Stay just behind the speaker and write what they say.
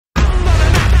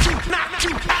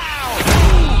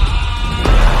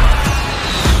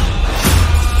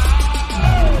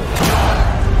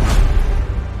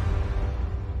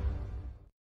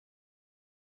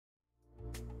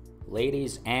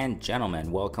Ladies and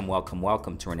gentlemen, welcome, welcome,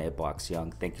 welcome to Renee Box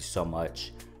Young. Thank you so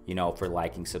much, for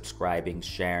liking, subscribing,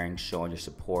 sharing, showing your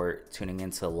support, tuning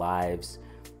into lives,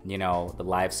 the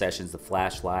live sessions, the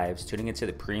flash lives, tuning into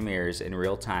the premieres in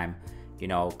real time,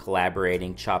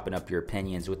 collaborating, chopping up your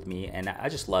opinions with me. And I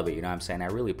just love it. I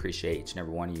really appreciate each and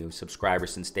every one of you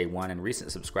subscribers since day one and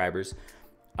recent subscribers.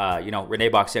 Renee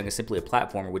Box Young is simply a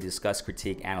platform where we discuss,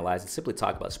 critique, analyze, and simply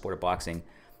talk about the sport of boxing,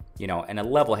 in a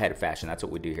level-headed fashion. That's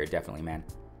what we do here, definitely, man.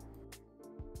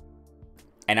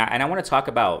 And I want to talk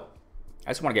about, I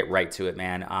just want to get right to it,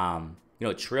 man.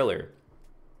 Triller.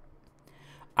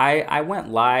 I went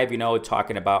live,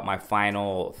 talking about my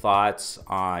final thoughts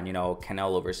on,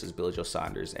 Canelo versus Billy Joe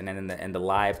Saunders. And then in the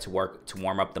live to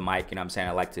warm up the mic,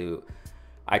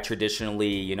 I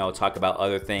traditionally, talk about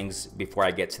other things before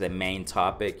I get to the main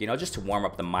topic, just to warm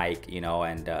up the mic,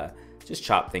 and just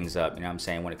chop things up,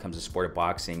 when it comes to sport of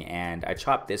boxing. And I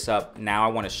chopped this up. Now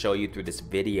I want to show you through this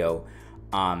video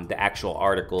the actual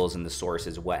articles and the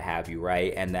sources, what have you,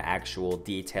 right? And the actual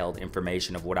detailed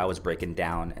information of what I was breaking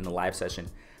down in the live session.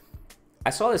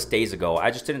 I saw this days ago. I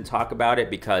just didn't talk about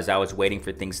it because I was waiting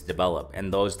for things to develop.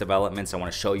 And those developments I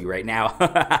want to show you right now.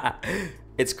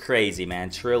 It's crazy,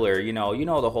 man. Triller,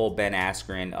 the whole Ben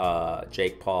Askren,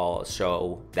 Jake Paul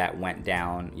show that went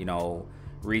down,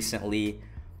 recently.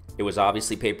 It was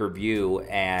obviously pay-per-view,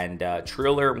 and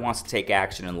Triller wants to take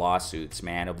action in lawsuits,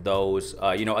 man, of those,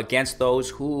 against those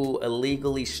who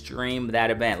illegally stream that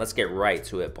event. Let's get right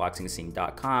to it.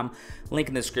 BoxingScene.com, link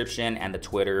in the description, and the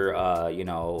Twitter,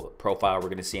 profile we're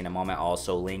going to see in a moment.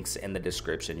 Also, links in the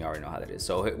description. You already know how that is.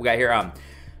 So we got here,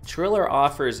 Triller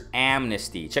offers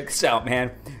amnesty. Check this out,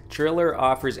 man. Triller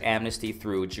offers amnesty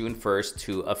through June 1st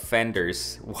to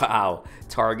offenders. Wow.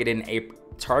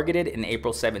 Targeted in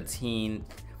April 17.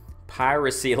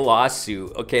 Piracy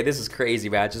lawsuit. Okay, this is crazy,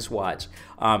 man. Just watch.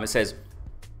 It says,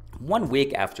 1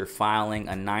 week after filing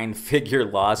a 9-figure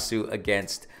lawsuit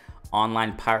against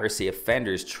online piracy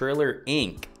offenders, Triller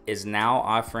Inc. is now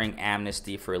offering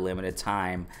amnesty for a limited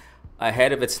time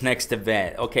ahead of its next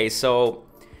event. Okay, so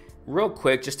real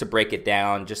quick, just to break it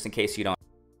down, just in case you don't.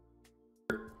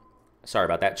 Sorry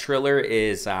about that. Triller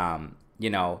is,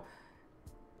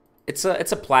 It's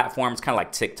a platform. It's kind of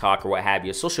like TikTok or what have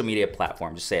you. A social media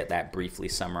platform. Just say it that briefly,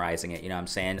 summarizing it.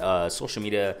 Social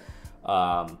media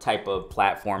type of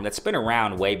platform that's been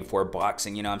around way before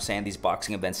boxing. These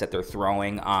boxing events that they're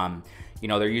throwing.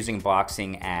 They're using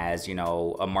boxing as,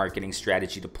 a marketing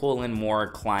strategy to pull in more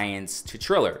clients to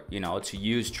Triller, to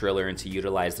use Triller and to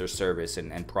utilize their service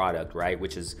and product, right?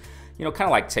 Which is, kind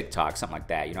of like TikTok, something like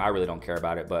that. I really don't care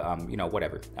about it, but,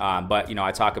 whatever. But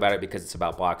I talk about it because it's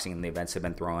about boxing and the events have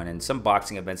been thrown, and some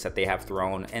boxing events that they have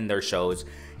thrown in their shows.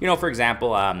 For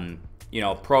example,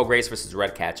 Pro Grace versus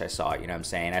Red Catch, I saw,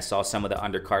 I saw some of the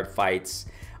undercard fights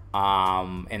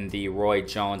in the Roy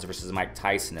Jones versus Mike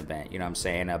Tyson event,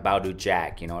 Baudu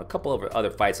Jack, a couple of other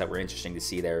fights that were interesting to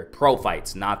see there. Pro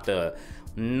fights, not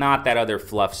that other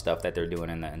fluff stuff that they're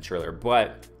doing in Triller.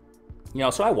 But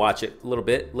so I watch it a little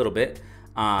bit,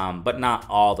 but not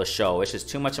all the show. It's just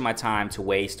too much of my time to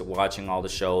waste watching all the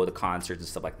show, the concerts and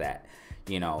stuff like that,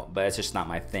 but it's just not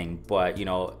my thing. But,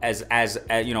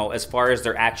 as far as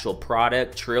their actual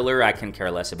product, Triller, I can care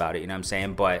less about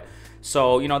it, But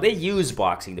so, they use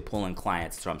boxing to pull in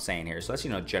clients. That's what I'm saying here. So that's,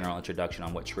 general introduction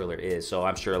on what Triller is. So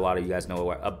I'm sure a lot of you guys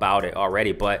know about it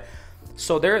already, but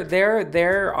so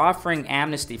they're offering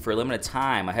amnesty for a limited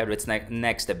time ahead of its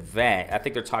next event. I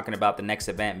think they're talking about the next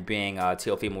event being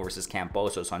Teofimo versus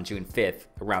Cambosos on June 5th,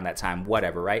 around that time,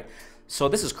 whatever, right? So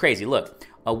this is crazy. Look,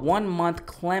 a 1-month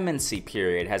clemency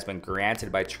period has been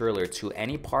granted by Triller to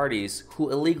any parties who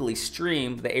illegally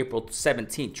streamed the April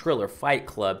 17th Triller Fight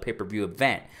Club pay-per-view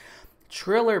event.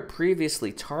 Triller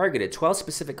previously targeted 12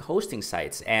 specific hosting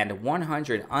sites and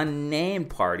 100 unnamed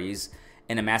parties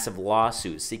in a massive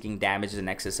lawsuit seeking damages in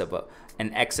excess of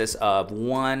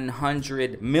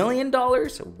 $100 million.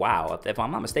 Wow, if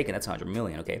I'm not mistaken, that's $100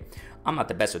 million. Okay, I'm not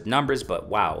the best with numbers, but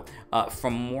wow,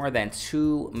 from more than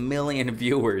 2 million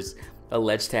viewers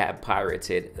alleged to have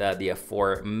pirated the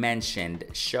aforementioned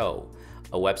show.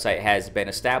 A website has been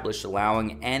established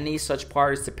allowing any such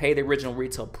parties to pay the original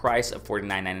retail price of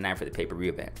 $49.99 for the pay-per-view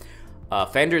event.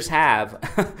 Offenders have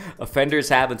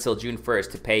until June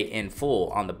 1st to pay in full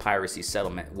on the piracy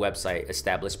settlement website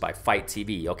established by Fight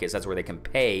TV. Okay, so that's where they can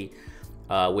pay,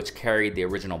 which carried the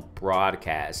original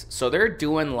broadcast. So they're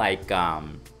doing like,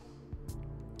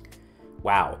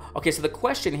 wow. Okay, so the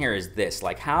question here is this: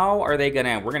 like, how are they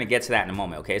gonna? We're gonna get to that in a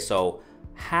moment. Okay, so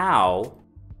how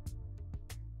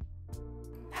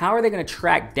How are they going to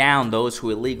track down those who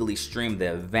illegally streamed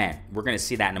the event? We're going to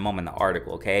see that in a moment in the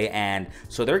article, okay? And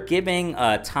so they're giving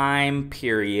a time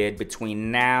period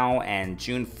between now and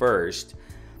June 1st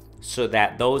so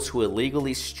that those who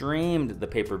illegally streamed the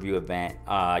pay-per-view event,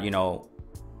 you know,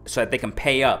 so that they can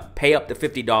pay up to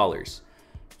 $50.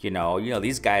 You know,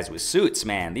 these guys with suits,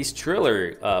 man, these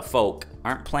Triller folk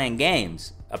aren't playing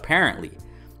games, apparently.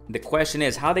 The question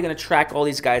is, how are they going to track all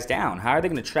these guys down? How are they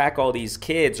going to track all these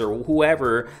kids or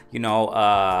whoever, you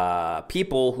know,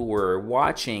 people who were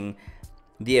watching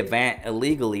the event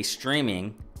illegally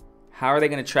streaming? How are they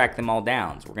going to track them all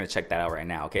down? So we're going to check that out right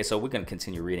now. Okay, so we're going to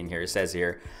continue reading here. It says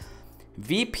here,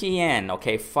 VPN,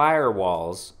 okay,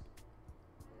 firewalls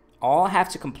all have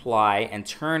to comply and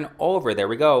turn over, there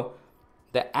we go,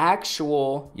 the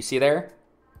actual, you see there?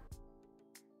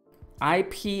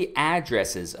 IP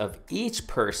addresses of each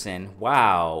person,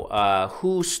 wow,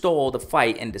 who stole the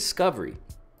fight in Discovery.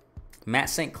 Matt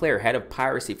St. Clair, head of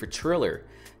piracy for Triller,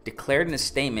 declared in a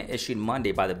statement issued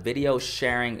Monday by the video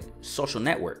sharing social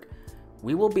network,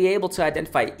 "We will be able to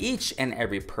identify each and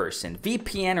every person,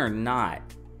 VPN or not,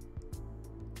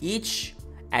 each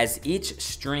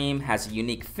stream has a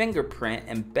unique fingerprint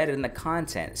embedded in the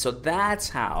content." So that's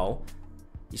how,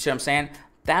 you see what I'm saying?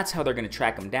 That's how they're going to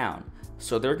track them down.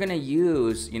 So they're going to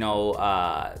use, you know,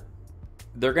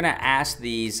 they're going to ask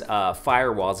these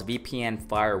firewalls, VPN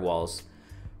firewalls,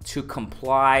 to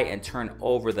comply and turn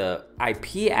over the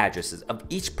IP addresses of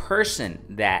each person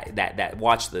that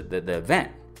watched the event.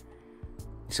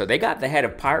 So they got the head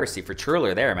of piracy for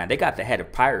Triller there, man. They got the head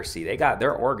of piracy.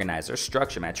 They're organized. They're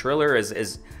structured, man. Triller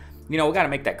is you know, we got to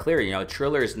make that clear. You know,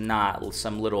 Triller is not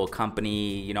some little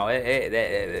company. You know,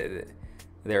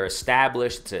 they're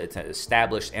established to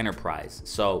established enterprise.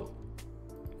 So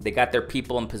they got their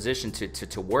people in position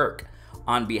to work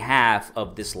on behalf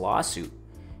of this lawsuit.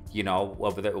 You know,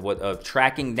 of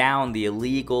tracking down the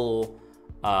illegal,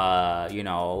 you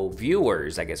know,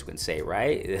 viewers, I guess we can say,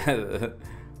 right?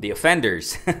 The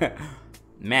offenders.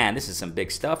 Man, this is some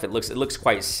big stuff. It looks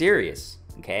quite serious.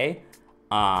 Okay.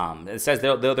 It says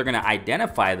they're going to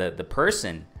identify the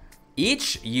person,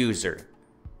 each user,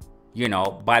 you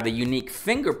know, by the unique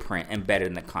fingerprint embedded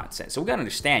in the content. So we got to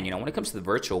understand, you know, when it comes to the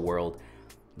virtual world,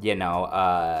 you know,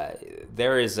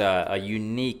 there is a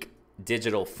unique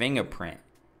digital fingerprint,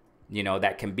 you know,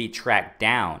 that can be tracked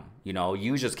down. You know,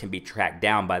 users can be tracked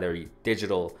down by their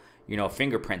digital, you know,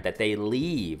 fingerprint that they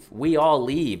leave. We all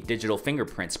leave digital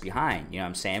fingerprints behind. You know what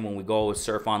I'm saying? When we go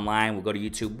surf online, we go to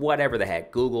YouTube, whatever the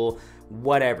heck, Google,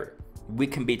 whatever, we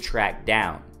can be tracked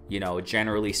down. You know,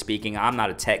 generally speaking, I'm not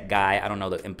a tech guy. I don't know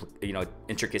the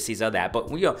intricacies of that. But,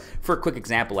 you know, for a quick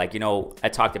example, like, you know, I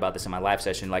talked about this in my live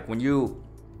session. Like when you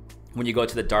go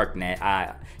to the dark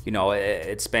net, you know,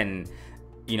 it's been,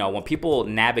 you know, when people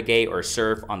navigate or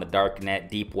surf on the dark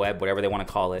net, deep web, whatever they want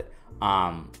to call it,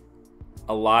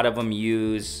 a lot of them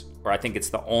use, or I think it's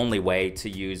the only way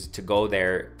to go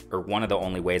there, or one of the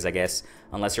only ways, I guess,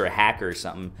 unless you're a hacker or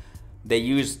something. They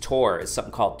use Tor. It's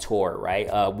something called Tor, right?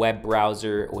 A web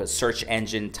browser, a search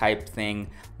engine type thing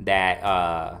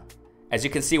that, as you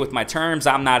can see with my terms,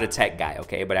 I'm not a tech guy,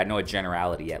 okay? But I know a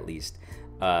generality at least.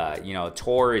 You know,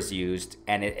 Tor is used,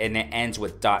 and it ends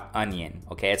with .onion,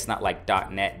 okay? It's not like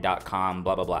 .net, .com,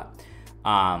 blah, blah,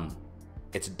 blah.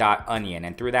 It's .onion,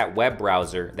 and through that web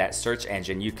browser, that search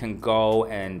engine, you can go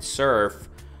and surf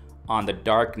on the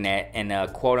dark net in a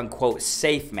quote-unquote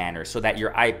safe manner, so that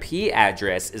your IP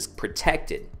address is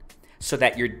protected, so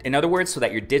that in other words, so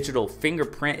that your digital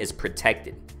fingerprint is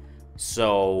protected.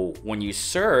 So when you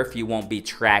surf, you won't be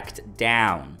tracked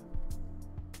down.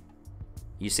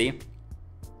 You see?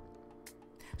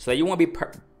 So that you won't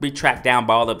be tracked down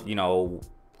by all the, you know,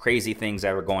 crazy things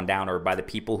that are going down, or by the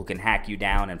people who can hack you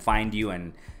down and find you,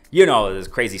 and, you know, there's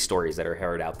crazy stories that are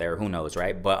heard out there. Who knows,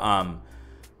 right? But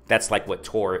that's like what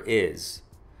Tor is.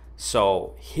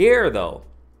 So here, though,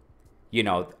 you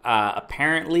know,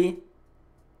 apparently,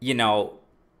 you know,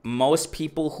 most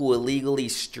people who illegally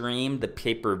streamed the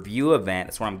pay-per-view event,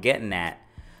 that's what I'm getting at,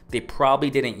 they probably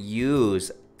didn't use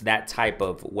that type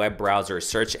of web browser or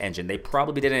search engine. They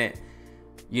probably didn't,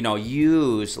 you know,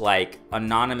 use like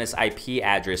anonymous IP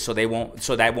address, so they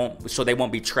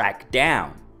won't be tracked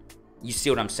down. You see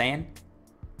what I'm saying?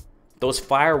 Those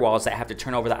firewalls that have to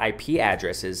turn over the IP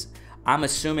addresses, I'm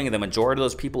assuming the majority of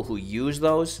those people who use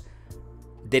those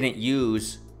didn't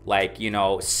use, like, you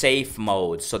know, safe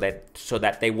mode so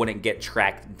that they wouldn't get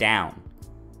tracked down.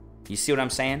 You see what I'm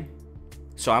saying?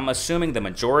 So I'm assuming the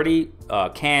majority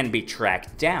can be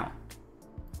tracked down.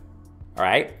 All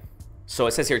right. So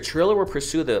it says here, Triller will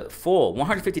pursue the full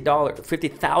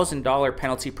 $50,000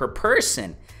 penalty per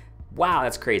person. Wow,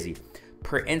 that's crazy.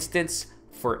 Per instance,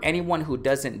 for anyone who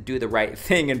doesn't do the right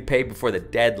thing and pay before the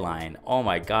deadline. Oh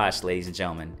my gosh, ladies and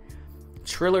gentlemen.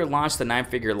 Triller launched the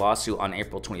 9-figure lawsuit on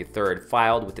April 23rd,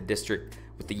 filed with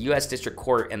the U.S. District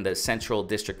Court in the Central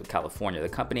District of California. The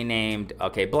company named,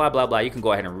 okay, blah, blah, blah. You can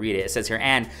go ahead and read it. It says here,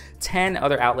 and 10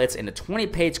 other outlets in a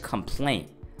 20-page complaint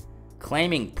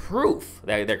claiming proof,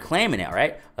 they're claiming it,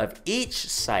 right, of each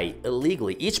site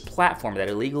illegally, each platform that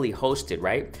illegally hosted,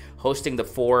 right, hosting the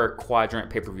 4-quadrant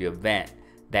pay-per-view event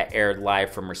that aired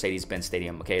live from Mercedes-Benz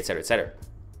Stadium, okay, et cetera, et cetera.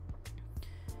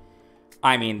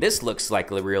 I mean, this looks like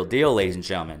the real deal, ladies and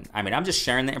gentlemen. I mean, I'm just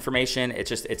sharing the information.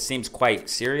 It seems quite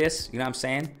serious, you know what I'm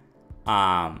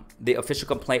saying? The official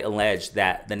complaint alleged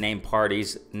that the named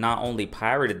parties not only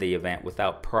pirated the event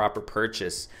without proper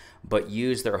purchase, but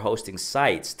used their hosting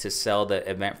sites to sell the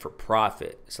event for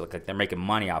profit. So like they're making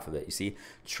money off of it. You see,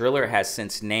 Triller has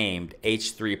since named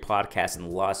H3 Podcast in the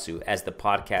lawsuit as the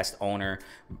podcast owner.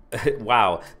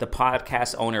 Wow, the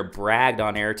podcast owner bragged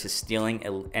on air to stealing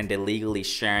and illegally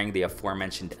sharing the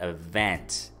aforementioned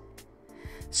event.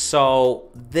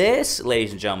 So this,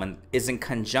 ladies and gentlemen, is in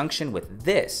conjunction with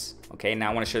this. Okay,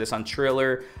 now I want to share this on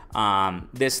Triller.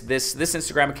 This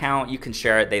Instagram account, you can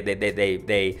share it. They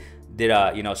did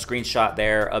a screenshot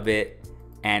there of it,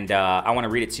 and I want to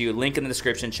read it to you. Link in the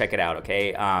description. Check it out.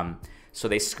 Okay. So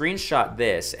they screenshot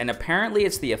this, and apparently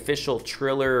it's the official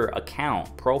Triller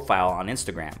account profile on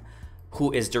Instagram,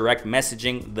 who is direct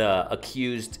messaging the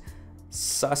accused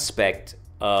suspect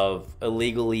of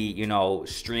illegally,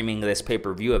 streaming this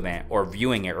pay-per-view event or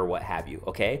viewing it or what have you.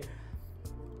 Okay.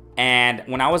 And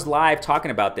when I was live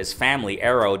talking about this, family,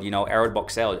 Arrowed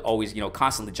Boxel always,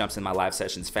 constantly jumps in my live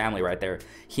sessions, family right there.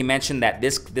 He mentioned that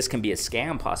this can be a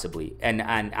scam possibly. And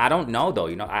I don't know though,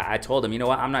 I told him, you know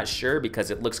what, I'm not sure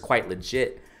because it looks quite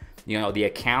legit. The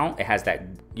account, it has that,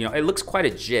 it looks quite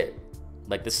legit.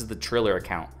 Like this is the Triller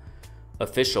account,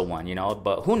 official one,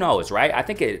 but who knows, right? I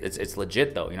think it's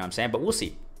legit though, you know what I'm saying? But we'll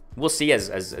see. We'll see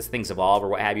as things evolve or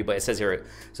what have you. But it says here,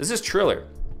 so this is Triller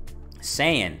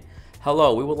saying,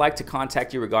 hello, we would like to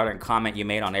contact you regarding a comment you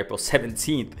made on April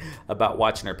 17th about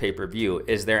watching our pay-per-view.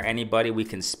 Is there anybody we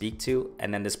can speak to?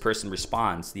 And then this person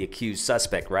responds, the accused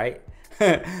suspect, right?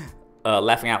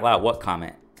 Laughing out loud, what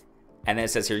comment? And then it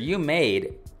says here, you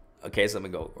made, okay, so let me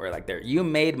go right like there. You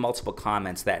made multiple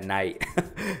comments that night,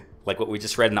 like what we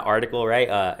just read in the article,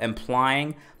 right?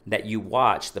 Implying that you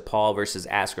watched the Paul versus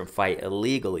Askren fight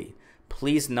illegally.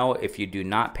 Please note if you do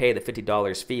not pay the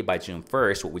 $50 fee by June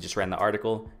 1st, what we just read in the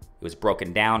article, it was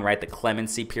broken down, right? The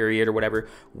clemency period or whatever.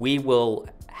 We will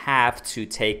have to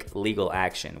take legal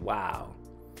action. Wow.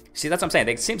 See, that's what I'm saying.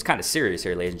 It seems kind of serious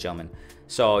here, ladies and gentlemen.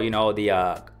 So,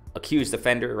 the accused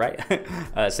offender, right?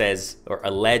 Says, or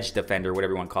alleged offender,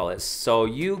 whatever you want to call it. So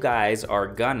you guys are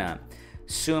gonna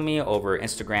sue me over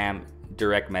Instagram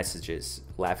direct messages,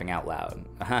 laughing out loud.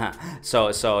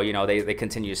 So they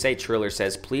continue to say, Triller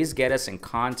says, please get us in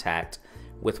contact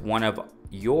with one of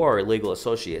your legal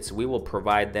associates. We will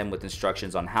provide them with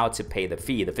instructions on how to pay the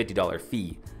fee, the $50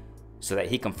 fee, so that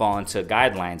he can fall into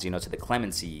guidelines, to the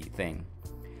clemency thing.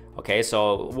 Okay,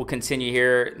 so we'll continue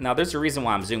here. Now, there's a reason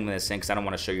why I'm zooming this in, because I don't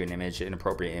want to show you an image, an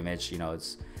appropriate image.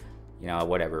 It's,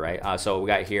 whatever, right? So we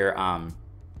got here. All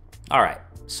right.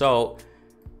 So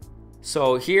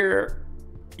here,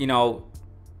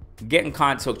 get in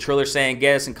contact. Triller saying,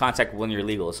 get us in contact with one of your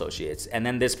legal associates, and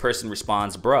then this person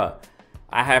responds, bruh,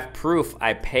 I have proof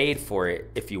I paid for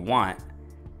it if you want.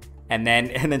 And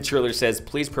then Triller says,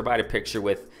 please provide a picture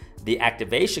with the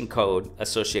activation code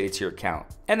associated to your account.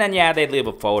 And then, yeah, they'd leave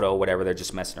a photo, whatever. They're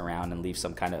just messing around and leave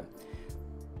some kind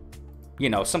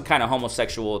of, some kind of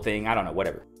homosexual thing. I don't know,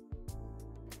 whatever.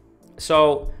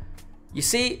 So, you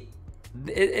see,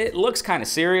 it looks kind of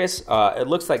serious. It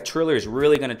looks like Triller is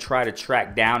really going to try to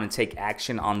track down and take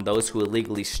action on those who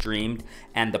illegally streamed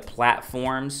and the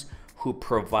platforms who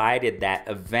provided that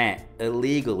event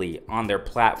illegally on their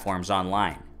platforms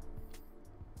online.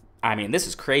 I mean, this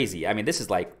is crazy. I mean, this is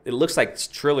like, it looks like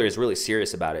Triller is really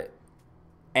serious about it.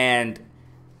 And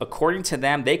according to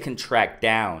them, they can track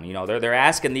down, they're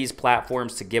asking these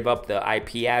platforms to give up the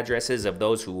IP addresses of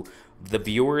the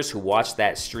viewers who watched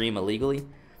that stream illegally.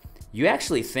 You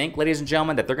actually think, ladies and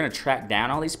gentlemen, that they're going to track down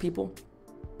all these people?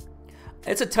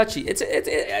 It's a touchy.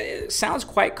 It sounds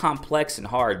quite complex and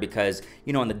hard because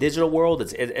in the digital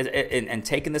world, and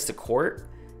taking this to court,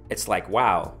 it's like,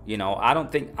 wow. I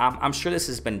don't think I'm sure this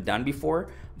has been done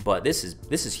before, but this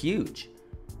is huge.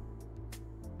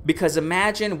 Because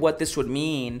imagine what this would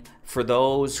mean for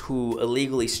those who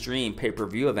illegally stream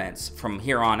pay-per-view events from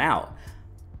here on out.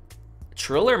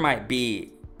 Triller might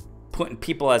be putting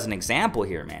people as an example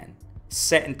here, man.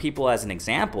 setting people as an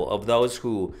example of those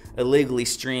who illegally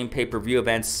stream pay-per-view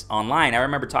events online. I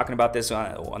remember talking about this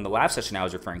on the live session I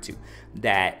was referring to,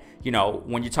 that, you know,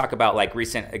 when you talk about like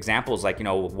recent examples, like, you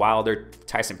know, Wilder,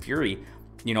 Tyson Fury,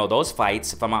 you know, those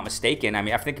fights, if I'm not mistaken, I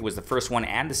mean, I think it was the first one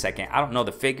and the second. I don't know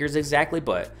the figures exactly,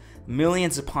 but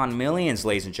millions upon millions,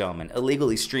 ladies and gentlemen,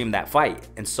 illegally streamed that fight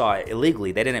and saw it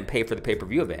illegally. They didn't pay for the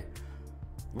pay-per-view event.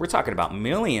 We're talking about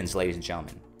millions, ladies and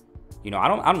gentlemen. You know, I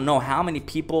don't know how many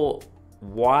people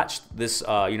watched this,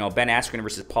 you know, Ben Askren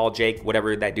versus Paul Jake,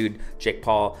 whatever that dude, Jake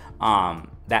Paul,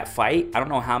 that fight. I don't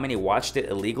know how many watched it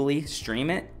illegally,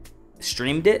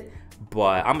 streamed it,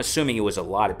 but I'm assuming it was a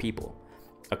lot of people.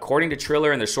 According to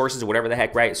Triller and their sources, whatever the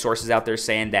heck, right? Sources out there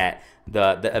saying that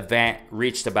the event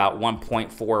reached about 1.4,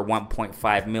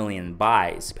 1.5 million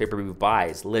buys, pay-per-view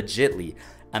buys, legitly.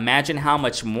 Imagine how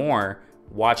much more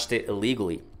watched it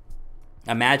illegally.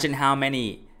 Imagine how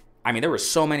many, I mean, there were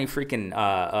so many freaking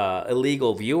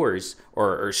illegal viewers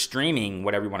or streaming,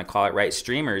 whatever you want to call it, right?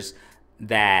 Streamers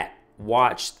that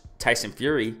watched Tyson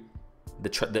Fury,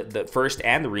 the first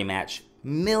and the rematch,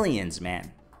 millions,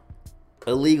 man,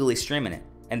 illegally streaming it.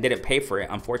 And didn't pay for it,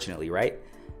 unfortunately, right?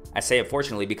 I say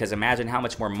unfortunately because imagine how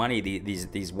much more money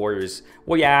these warriors.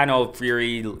 Well, yeah, I know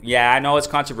Fury. Yeah, I know it's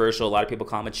controversial. A lot of people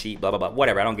call him a cheat. Blah blah blah.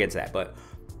 Whatever. I don't get into that. But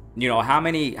you know how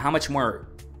much more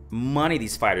money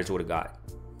these fighters would have got.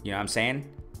 You know what I'm saying?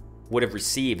 Would have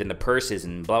received in the purses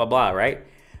and blah blah blah. Right?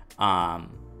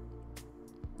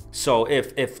 So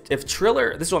if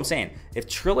Triller, this is what I'm saying. If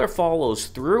Triller follows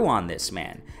through on this,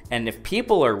 man, and if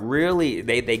people are really,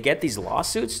 they get these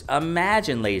lawsuits,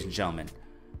 imagine, ladies and gentlemen,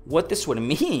 what this would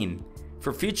mean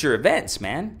for future events,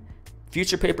 man.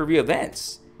 Future pay-per-view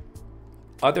events.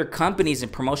 Other companies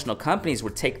and promotional companies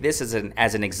would take this as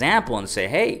an example and say,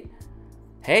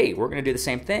 hey, we're gonna do the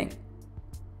same thing.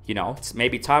 You know, it's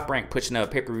maybe Top Rank pushing a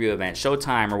pay-per-view event,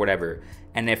 Showtime or whatever.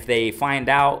 And if they find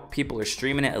out people are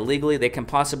streaming it illegally, they can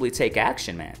possibly take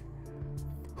action, man.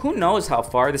 Who knows how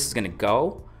far this is gonna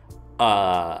go?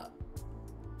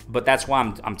 But that's why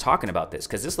I'm talking about this,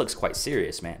 because this looks quite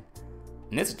serious, man.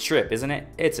 And it's a trip, isn't it?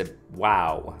 It's a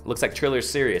wow. Looks like Triller's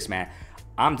serious, man.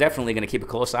 I'm definitely gonna keep a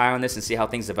close eye on this and see how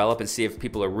things develop and see if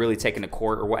people are really taking to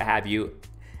court or what have you,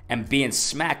 and being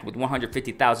smacked with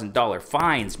 $150,000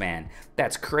 fines, man.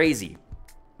 That's crazy.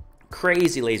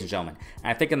 Crazy, ladies and gentlemen.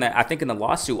 And I think in the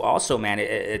lawsuit also, man,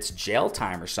 it's jail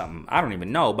time or something. I don't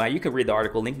even know, but you can read the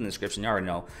article, link in the description. You already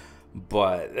know.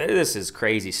 But this is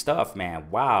crazy stuff,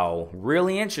 man. Wow,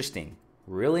 really interesting,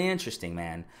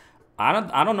 man. I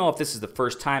don't know if this is the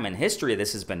first time in history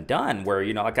this has been done. Where,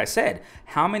 you know, like I said,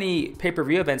 how many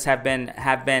pay-per-view events have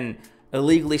been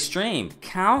illegally streamed?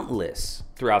 Countless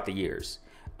throughout the years.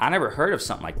 I never heard of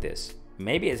something like this.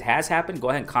 Maybe it has happened. Go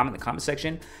ahead and comment in the comment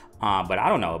section. But I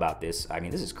don't know about this. I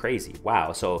mean, this is crazy.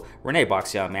 Wow. So Renee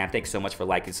Boxyoung, man, thanks so much for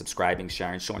liking, subscribing,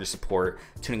 sharing, showing your support,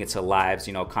 tuning into lives,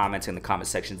 you know, commenting in the comment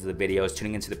sections of the videos,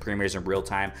 tuning into the premieres in real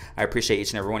time. I appreciate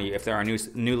each and every one of you. If there are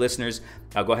new listeners,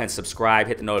 go ahead and subscribe,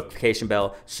 hit the notification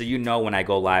bell so you know when I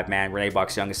go live, man. Renee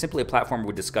Boxyoung is simply a platform where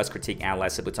we discuss, critique,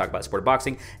 analyze, simply talk about sport of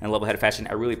boxing in a level-headed fashion.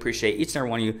 I really appreciate each and every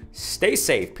one of you. Stay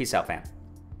safe. Peace out, fam.